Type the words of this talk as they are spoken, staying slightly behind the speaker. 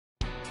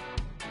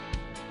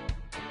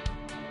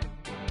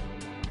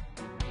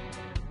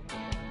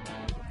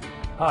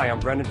Hi,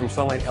 I'm Brendan from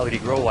Sunlight LED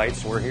Grow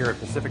Lights. We're here at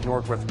Pacific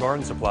Northwest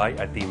Garden Supply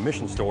at the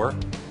Mission Store.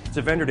 It's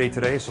a vendor day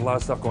today, so a lot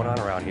of stuff going on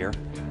around here.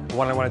 The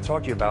one I want to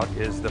talk to you about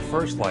is the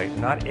first light,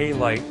 not a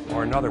light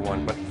or another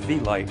one, but the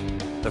light.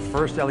 The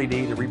first LED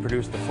to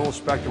reproduce the full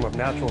spectrum of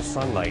natural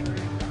sunlight.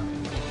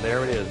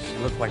 There it is. It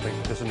looks like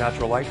this is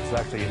natural light. It's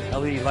actually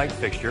an LED light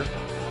fixture,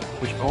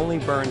 which only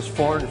burns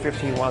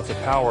 415 watts of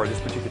power, this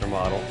particular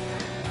model.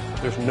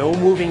 There's no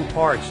moving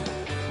parts.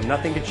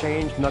 Nothing to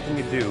change, nothing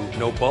to do,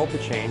 no bulb to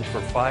change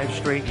for 5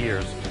 straight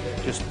years.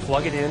 Just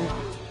plug it in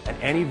at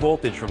any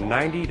voltage from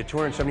 90 to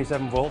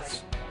 277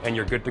 volts and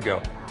you're good to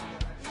go.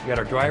 We got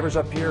our drivers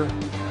up here.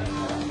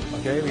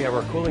 Okay, we have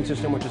our cooling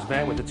system, which is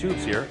vent with the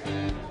tubes here.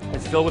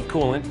 It's filled with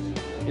coolant.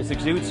 It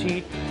exudes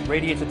heat,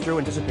 radiates it through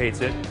and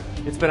dissipates it.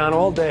 It's been on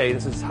all day.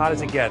 This is as hot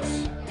as it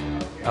gets.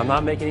 I'm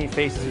not making any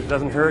faces. It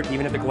doesn't hurt.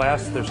 Even at the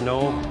glass, there's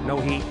no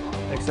heat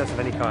excess of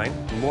any kind.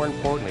 And more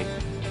importantly,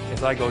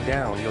 as I go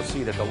down, you'll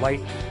see that the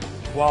light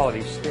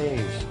quality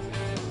stays.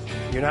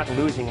 You're not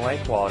losing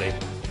light quality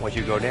once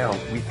you go down.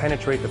 We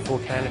penetrate the full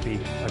canopy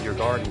of your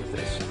garden with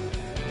this.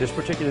 This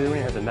particular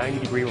unit has a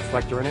 90-degree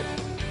reflector in it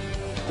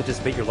to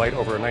dissipate your light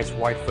over a nice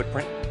wide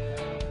footprint.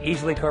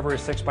 Easily cover a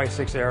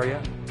 6x6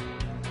 area,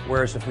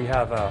 whereas if we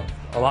have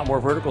a lot more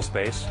vertical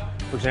space,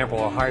 for example,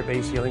 our high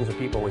bay ceilings or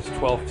people with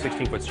 12,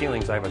 16-foot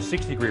ceilings, I have a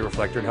 60-degree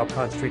reflector to help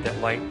concentrate that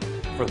light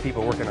for the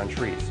people working on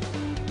trees.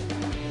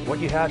 What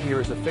you have here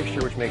is a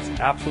fixture which makes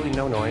absolutely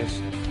no noise,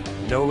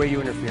 no radio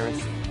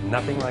interference,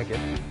 nothing like it.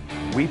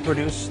 We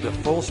produce the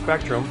full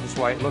spectrum. That's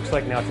why it looks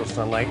like natural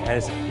sunlight,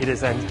 and it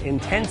is as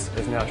intense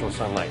as natural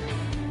sunlight.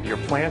 Your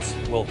plants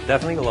will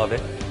definitely love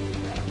it.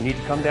 You need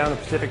to come down to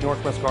Pacific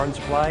Northwest Garden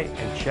Supply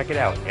and check it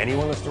out. Any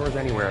one of the stores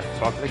anywhere.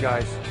 Talk to the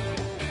guys.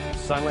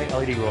 Sunlight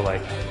LED Grow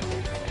Light.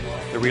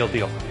 The real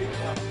deal.